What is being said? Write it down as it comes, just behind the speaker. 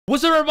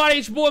What's up, everybody?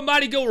 It's your boy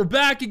Mighty Go. We're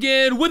back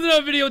again with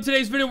another video. In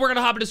today's video, we're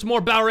gonna hop into some more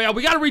Battle Royale.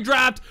 We got to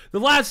redraft. The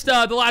last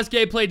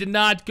gameplay did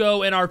not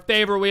go in our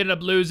favor. We ended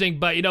up losing,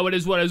 but you know it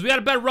is what it is. We had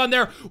a better run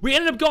there. We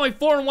ended up going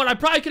 4-1. I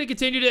probably could have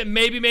continued it and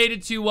maybe made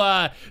it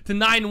to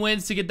 9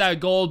 wins to get that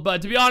gold.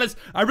 But to be honest,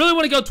 I really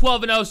want to go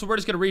 12-0. So we're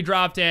just gonna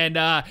redraft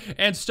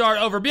and start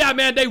over. But yeah,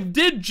 man, they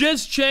did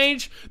just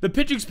change the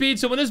pitching speed.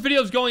 So when this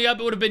video is going up,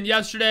 it would have been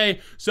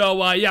yesterday.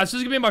 So yeah, so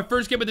this is gonna be my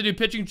first game with the new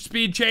pitching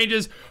speed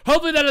changes.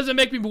 Hopefully that doesn't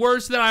make me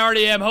worse than I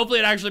already am. Hopefully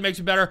it actually makes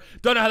me better.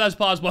 Don't know how that's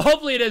possible.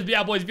 Hopefully it is. But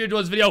yeah, boys, if you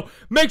enjoyed this video,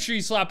 make sure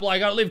you slap a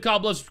like on it, leave a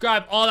comment below,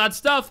 subscribe, all that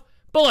stuff.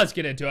 But let's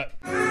get into it.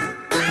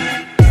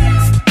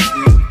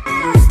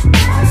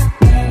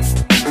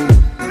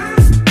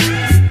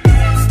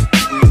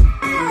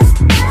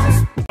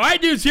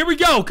 Alright, dudes, here we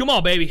go. Come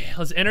on, baby.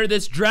 Let's enter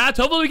this draft.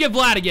 Hopefully we get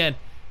Vlad again.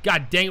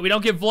 God dang it, we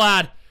don't get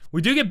Vlad.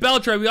 We do get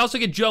Beltray. We also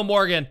get Joe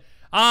Morgan.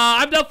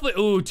 I'm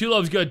definitely... Ooh,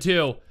 Tulo's good,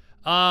 too.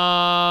 Dude,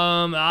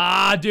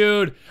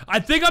 I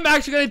think I'm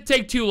actually going to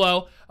take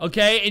Tulo,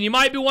 okay? And you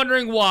might be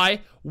wondering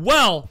why.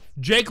 Well,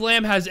 Jake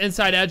Lamb has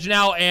inside edge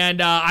now, and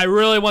I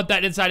really want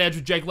that inside edge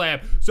with Jake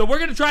Lamb. So we're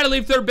going to try to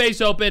leave third base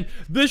open.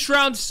 This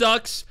round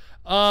sucks.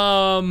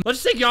 Let's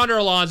just take Yonder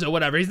Alonso,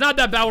 whatever. He's not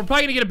that bad. We're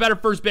probably going to get a better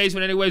first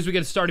baseman anyways. We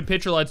get a starting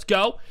pitcher. Let's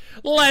go.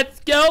 Let's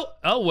go.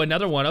 Oh,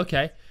 another one.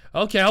 Okay.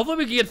 Okay, hopefully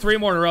we can get 3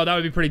 more in a row. That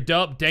would be pretty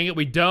dope. Dang it,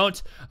 we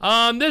don't.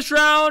 This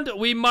round,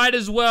 we might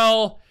as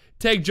well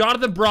take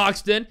Jonathan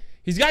Broxton.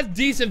 He's got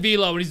decent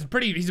velo, and he's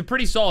a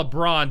pretty solid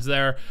bronze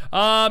there.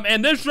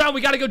 And this round, we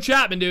got to go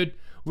Chapman, dude.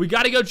 We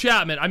got to go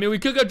Chapman. I mean, we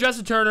could go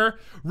Justin Turner.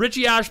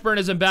 Richie Ashburn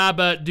isn't bad,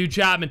 but dude,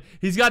 Chapman.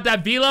 He's got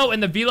that velo,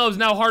 and the velo is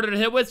now harder to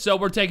hit with, so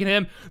we're taking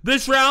him.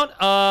 This round,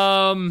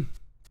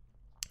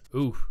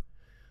 Ooh,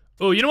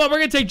 you know what? We're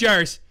going to take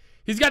Jarris.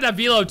 He's got that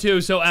velo too,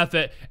 so F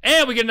it.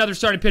 And we get another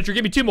starting pitcher.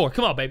 Give me 2 more.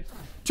 Come on, baby.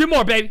 2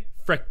 more, baby.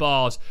 Frick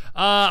balls.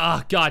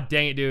 Oh, god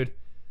dang it, dude.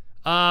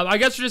 I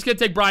guess we're just going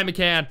to take Brian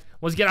McCann.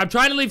 Once again, I'm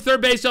trying to leave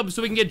third base open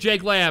so we can get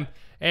Jake Lamb.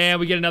 And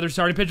we get another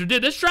starting pitcher.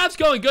 Dude, this draft's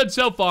going good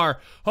so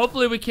far.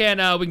 Hopefully we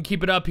can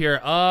keep it up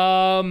here.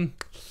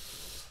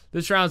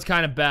 This round's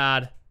kind of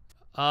bad.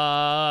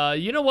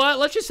 You know what?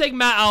 Let's just take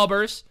Matt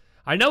Albers.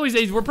 I know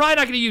we're probably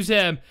not going to use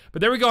him.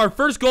 But there we go. Our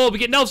first goal. We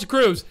get Nelson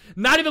Cruz.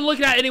 Not even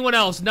looking at anyone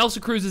else.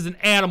 Nelson Cruz is an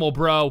animal,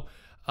 bro.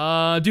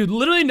 Dude,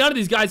 literally none of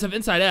these guys have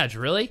inside edge.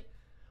 Really?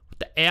 What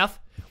the F?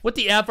 What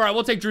the F? All right,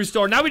 we'll take Drew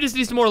Storer. Now we just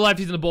need some more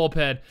lefties in the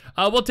bullpen.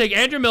 We'll take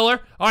Andrew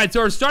Miller. All right,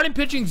 so our starting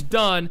pitching's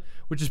done,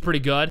 which is pretty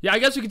good. Yeah, I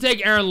guess we can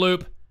take Aaron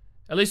Loop.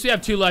 At least we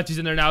have 2 lefties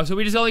in there now. So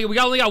we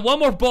only got 1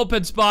 more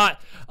bullpen spot.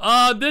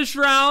 This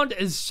round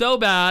is so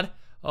bad.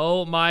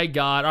 Oh my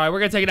god. All right, we're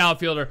gonna take an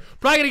outfielder.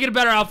 Probably gonna get a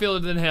better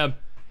outfielder than him.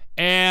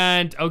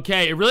 And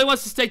okay, it really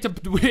wants us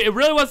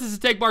to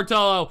take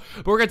Bartolo,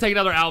 but we're gonna take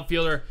another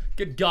outfielder.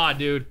 Good god,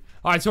 dude.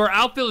 All right, so our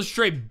outfield is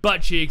straight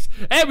butt cheeks.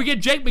 Hey, we get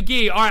Jake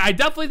McGee. All right, I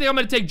definitely think I'm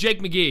going to take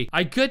Jake McGee.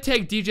 I could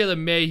take DJ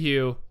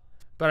LeMahieu,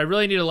 but I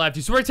really need a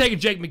lefty. So we're taking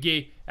Jake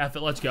McGee. F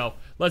it, let's go.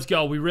 Let's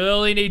go. We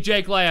really need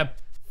Jake Lamb.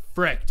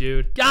 Frick,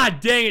 dude.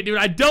 God dang it, dude.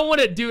 I don't want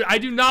to, dude. I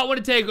do not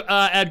want to take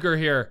Edgar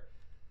here.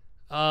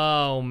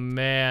 Oh,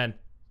 man.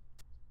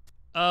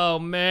 Oh,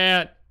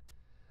 man.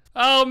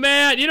 Oh,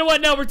 man. You know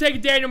what? No, we're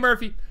taking Daniel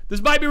Murphy.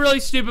 This might be really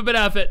stupid, but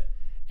F it.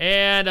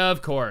 And,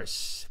 of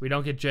course, we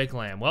don't get Jake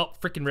Lamb. Well,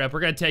 freaking rip. We're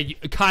going to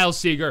take Kyle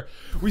Seager.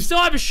 We still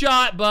have a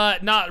shot,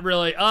 but not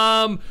really.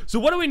 So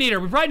what do we need here?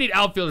 We probably need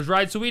outfielders,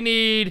 right? So we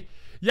need,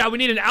 yeah, we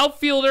need an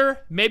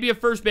outfielder, maybe a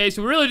first base.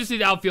 We really just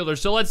need outfielders.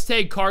 So let's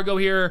take Cargo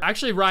here.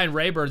 Actually, Ryan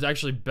Rayburn's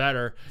actually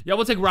better. Yeah,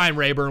 we'll take Ryan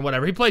Rayburn,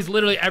 whatever. He plays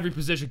literally every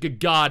position. Good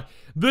God.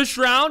 This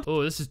round,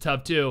 oh, this is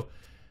tough, too.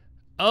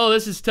 Oh,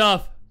 this is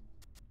tough.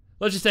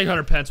 Let's just take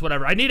Hunter Pence,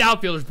 whatever. I need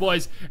outfielders,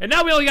 boys. And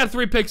now we only got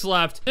 3 picks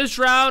left. This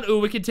round, ooh,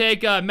 we can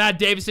take Matt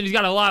Davison. He's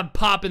got a lot of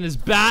pop in his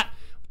bat.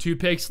 2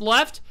 picks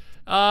left.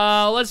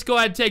 Let's go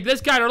ahead and take this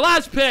guy. And our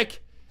last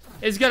pick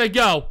is going to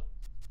go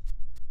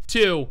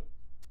to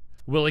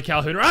Willie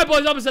Calhoun. All right, boys,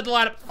 I'm going to set the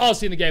lineup. I'll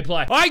see you in the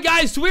gameplay. All right,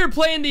 guys, so we are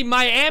playing the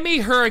Miami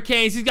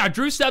Hurricanes. He's got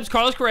Drew Stubbs,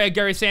 Carlos Correa,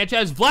 Gary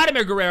Sanchez,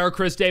 Vladimir Guerrero,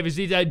 Chris Davis,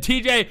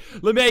 TJ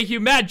LeMahieu,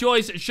 Matt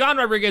Joyce, Sean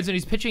Rodriguez, and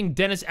he's pitching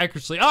Dennis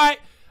Eckersley. All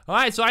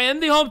right, so I am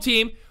the home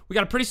team. We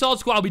got a pretty solid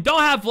squad. We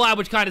don't have Vlad,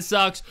 which kind of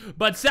sucks.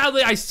 But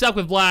sadly, I suck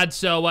with Vlad,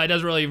 so it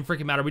doesn't really even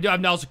freaking matter. We do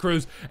have Nelson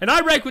Cruz, and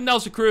I rank with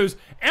Nelson Cruz,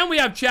 and we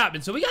have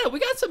Chapman. So we got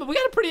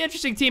a pretty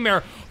interesting team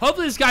here.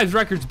 Hopefully, this guy's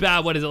record's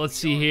bad. What is it? Let's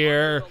see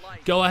here.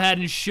 Go ahead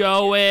and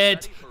show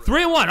it.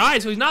 3-1. All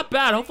right, so he's not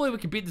bad. Hopefully, we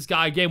can beat this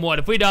guy in game 1.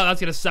 If we don't, that's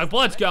gonna suck. But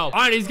let's go. All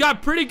right, he's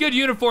got pretty good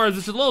uniforms,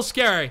 which is a little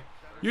scary.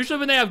 Usually,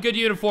 when they have good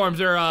uniforms,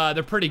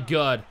 they're pretty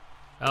good.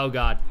 Oh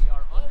god.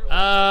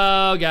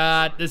 Oh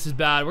god, this is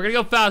bad. We're gonna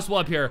go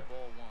fastball up here.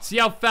 See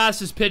how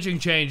fast his pitching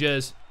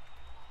changes.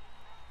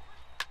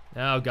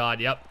 Oh, God,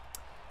 yep.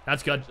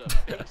 That's good.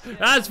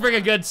 That's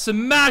freaking good.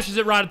 Smashes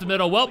it right up the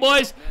middle. Well,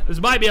 boys,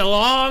 this might be a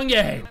long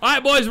game. All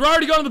right, boys, we're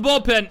already going to the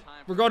bullpen.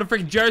 We're going to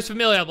freaking Jarris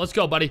Familia. Let's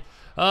go, buddy.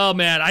 Oh,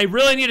 man, I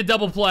really need a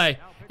double play.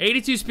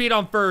 82 speed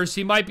on first.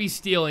 He might be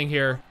stealing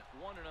here.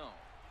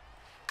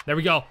 There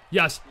we go.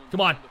 Yes.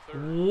 Come on.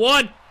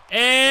 1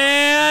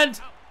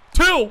 and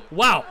 2.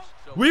 Wow.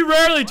 We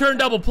rarely turn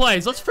double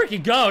plays. Let's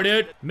freaking go,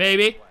 dude.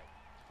 Maybe.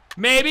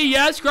 Maybe.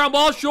 Yes. Ground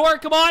ball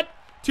short. Come on.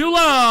 Too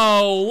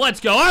low. Let's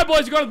go. All right,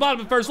 boys. We're going to the bottom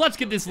of the first. Let's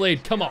get this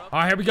lead. Come on. All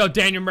right, here we go.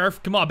 Daniel Murphy.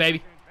 Come on,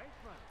 baby.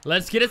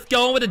 Let's get us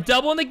going with a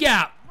double in the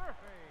gap.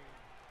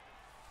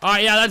 All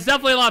right, yeah, that's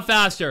definitely a lot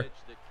faster.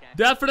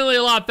 Definitely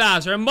a lot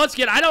faster. And once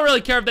again, I don't really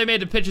care if they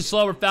made the pitches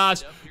slow or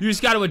fast. You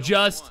just got to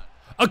adjust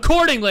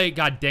accordingly.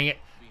 God dang it.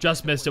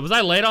 Just missed it. Was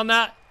I late on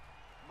that?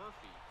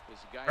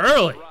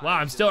 Early. Wow,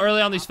 I'm still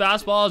early on these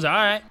fastballs. All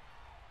right.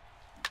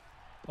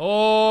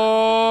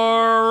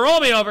 Oh, roll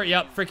me over.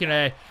 Yep, freaking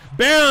A.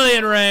 Barely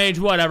in range.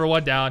 Whatever,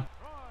 1 down.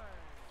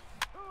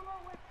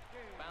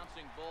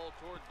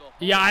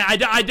 Yeah,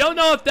 I don't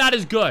know if that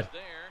is good.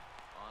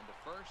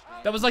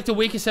 That was like the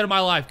weakest hit of my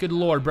life. Good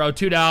lord, bro.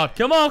 2 down.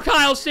 Come on,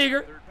 Kyle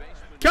Seager.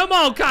 Come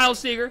on, Kyle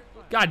Seager.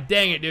 God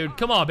dang it, dude.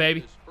 Come on,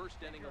 baby.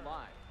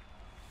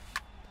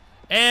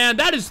 And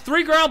that is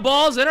 3 ground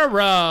balls in a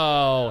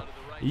row.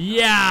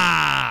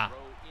 Yeah.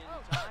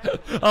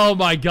 Oh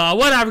my god.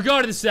 Whatever.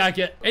 Go to the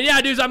second. And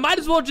yeah, dudes, I might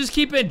as well just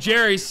keep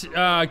Jerry's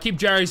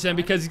in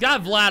because he's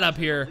got Vlad up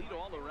here.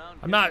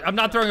 I'm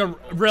not throwing a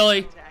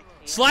really.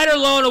 Slider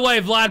low and away.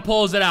 Vlad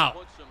pulls it out.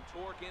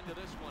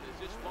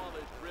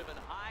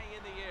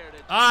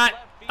 Alright.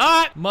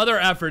 Alright. Mother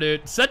effer,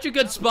 dude. Such a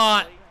good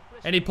spot.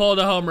 And he pulled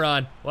a home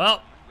run.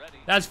 Well,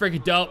 that's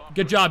freaking dope.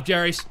 Good job,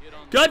 Jerry's.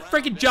 Good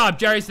freaking job,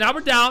 Jerry's. Now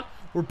we're down.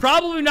 We're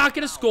probably not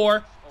going to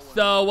score.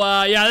 So,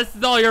 yeah, this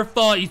is all your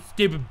fault, you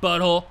stupid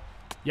butthole.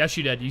 Yes,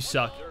 you did. You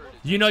suck.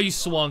 You know you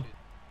swung.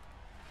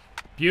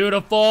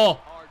 Beautiful.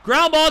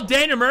 Ground ball,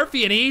 Daniel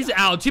Murphy, and he's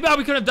out. Too bad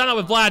we couldn't have done it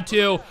with Vlad,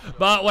 too.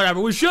 But whatever.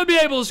 We should be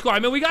able to score. I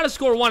mean, we got to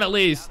score 1 at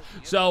least.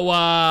 So,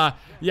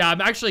 yeah,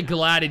 I'm actually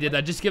glad he did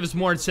that. Just give us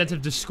more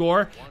incentive to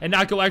score and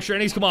not go extra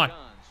innings. Come on.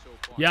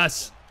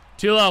 Yes.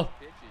 Too low.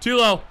 Too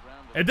low.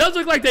 It does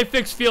look like they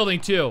fixed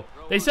fielding, too.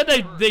 They said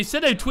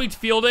they tweaked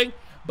fielding.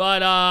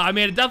 But, I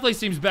mean, it definitely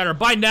seems better.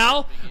 By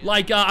now,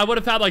 like, I would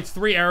have had, like,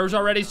 3 errors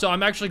already, so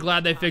I'm actually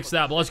glad they fixed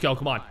that. But let's go.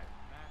 Come on.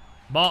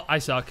 Ball. I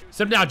suck.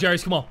 Sit him down,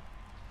 Jerry's. Come on.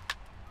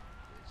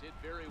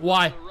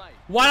 Why?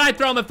 Why did I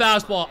throw him a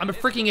fastball? I'm a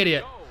freaking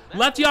idiot.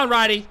 Lefty on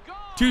righty.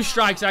 2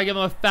 strikes, and I give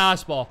him a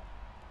fastball.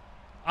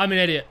 I'm an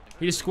idiot.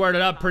 He just squared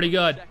it up pretty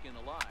good.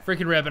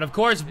 Freaking rip. And, of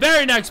course,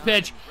 very next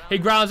pitch, he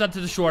grounds out to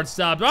the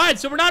shortstop. All right,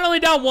 so we're not only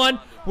down 1,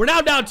 we're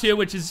now down 2,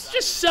 which is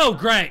just so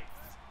great.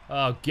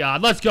 Oh,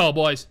 God. Let's go,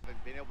 boys.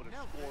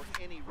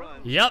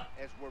 Yep.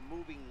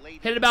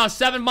 Hit about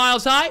 7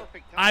 miles high.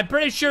 I'm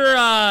pretty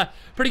sure,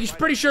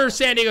 pretty sure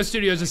San Diego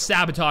Studios is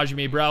sabotaging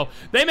me, bro.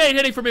 They made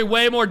hitting for me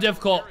way more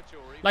difficult.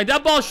 Like,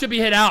 that ball should be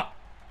hit out.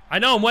 I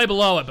know I'm way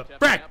below it, but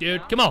frick,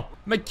 dude. Come on.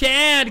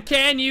 McCann,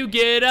 can you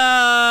get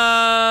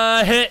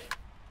a hit?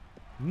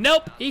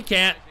 Nope, he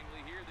can't.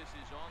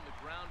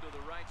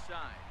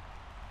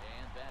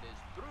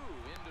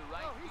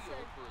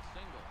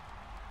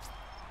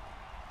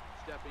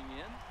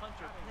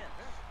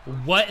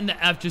 What in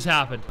the F just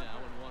happened?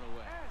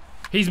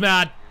 He's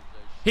mad.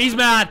 He's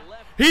mad.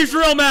 He's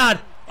real mad.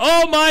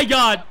 Oh my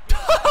god.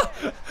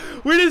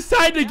 We just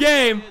tied the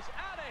game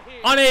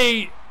on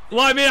a...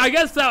 Well, I mean, I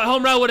guess that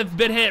home run would have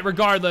been hit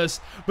regardless.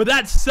 But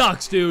that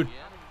sucks, dude.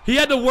 He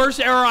had the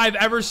worst error I've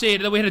ever seen.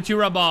 And then we hit a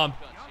 2-run bomb.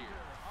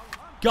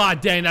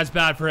 God dang, that's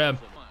bad for him.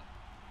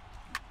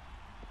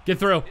 Get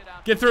through.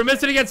 Get through.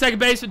 Missed it against second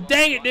base. But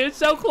dang it, dude.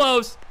 So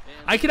close.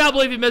 I cannot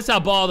believe he missed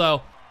that ball,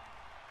 though.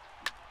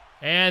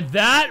 And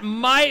that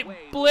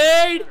might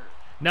bleed.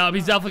 No,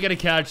 he's definitely going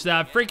to catch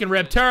that. Freaking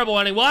rip. Terrible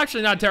inning. Well,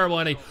 actually, not terrible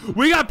inning.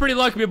 We got pretty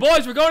lucky. But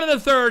boys, we're going to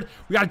the 3rd.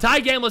 We got a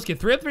tie game. Let's get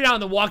 3 up, 3 down,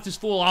 and then walk this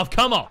fool off.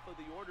 Come on.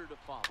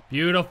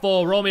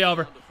 Beautiful. Roll me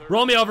over.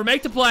 Roll me over.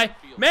 Make the play.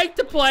 Make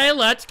the play.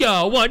 Let's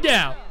go. 1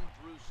 down.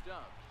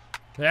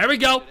 There we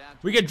go.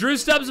 We get Drew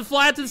Stubbs to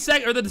fly out to the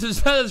second, or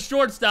the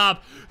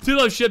shortstop.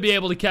 Tulo should be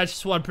able to catch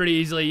this one pretty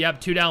easily.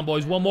 Yep, 2 down,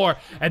 boys. 1 more.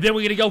 And then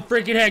we're going to go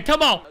freaking hit.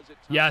 Come on.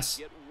 Yes.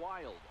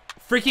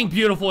 Freaking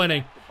beautiful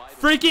inning.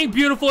 Freaking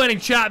beautiful inning,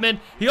 Chapman.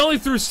 He only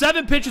threw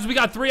 7 pitches. We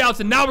got 3 outs,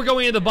 and now we're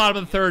going into the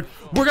bottom of the 3rd.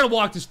 We're going to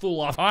walk this fool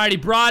off. All right, he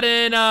brought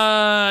in,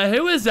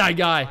 who is that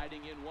guy?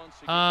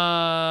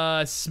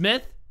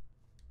 Smith?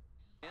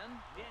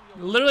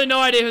 Literally no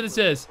idea who this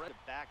is.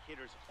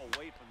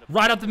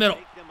 Right up the middle.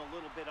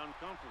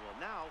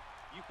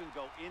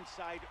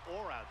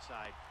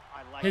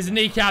 His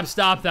kneecap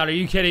stopped that. Are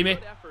you kidding me?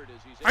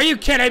 Are you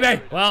kidding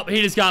me? Well,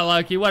 he just got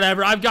lucky.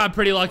 Whatever. I've gotten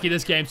pretty lucky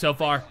this game so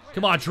far.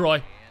 Come on,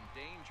 Troy.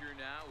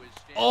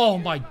 Oh,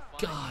 my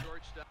God.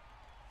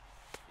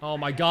 Oh,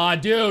 my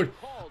God, dude.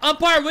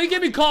 Umpire, will you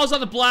give me calls on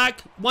the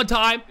black one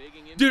time?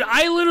 Dude,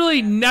 I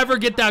literally never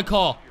get that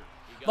call.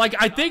 Like,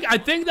 I think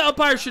the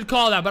umpire should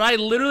call that, but I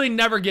literally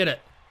never get it.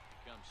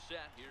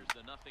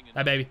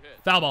 That baby.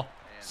 Foul ball.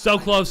 So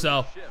close,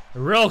 though.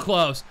 Real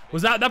close.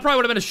 Was that probably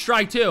would have been a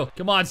strike, too.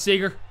 Come on,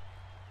 Seager.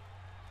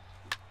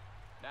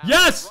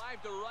 Yes!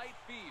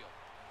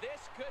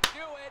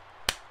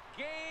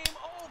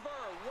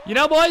 You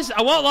know, boys,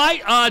 I won't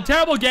lie.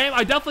 Terrible game.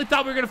 I definitely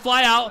thought we were going to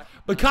fly out.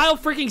 But But Kyle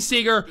freaking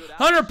Seager,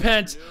 Hunter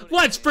Pence,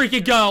 let's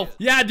freaking go.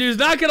 Yeah, dudes,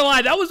 not gonna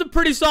lie, that was a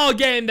pretty solid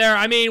game there.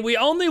 I mean, we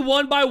only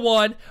won by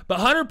 1,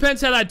 but Hunter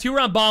Pence had that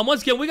 2-round bomb.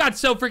 Once again, we got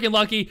so freaking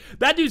lucky.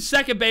 That dude's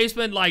second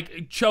baseman,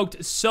 like,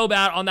 choked so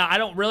bad on that. I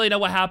don't really know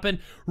what happened.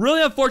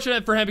 Really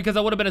unfortunate for him because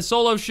that would have been a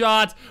solo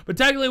shot, but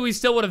technically we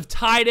still would have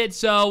tied it,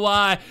 so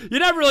you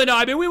never really know.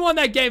 I mean, we won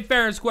that game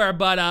fair and square,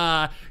 but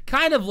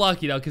kind of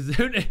lucky, though, because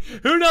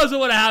who knows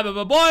what would have happened.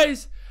 But,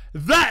 boys,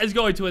 that is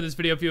going to end this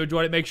video. If you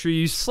enjoyed it, make sure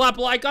you slap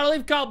a like on it,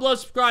 leave a comment below,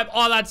 subscribe,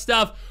 all that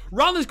stuff.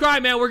 We're on this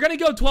grind, man. We're going to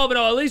go 12-0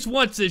 at least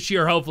once this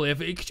year, hopefully.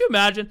 Could you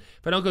imagine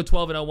if I don't go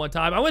 12-0 one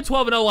time? I went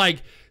 12-0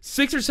 like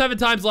 6 or 7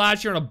 times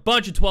last year and a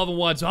bunch of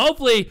 12-1. So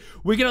hopefully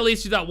we can at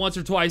least do that once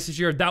or twice this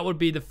year. That would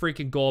be the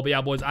freaking goal. But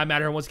yeah, boys, I'm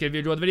out here. Once again, if you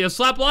enjoyed the video,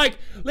 slap a like,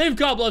 leave a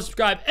comment below,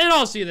 subscribe, and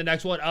I'll see you in the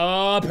next one.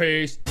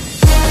 Peace.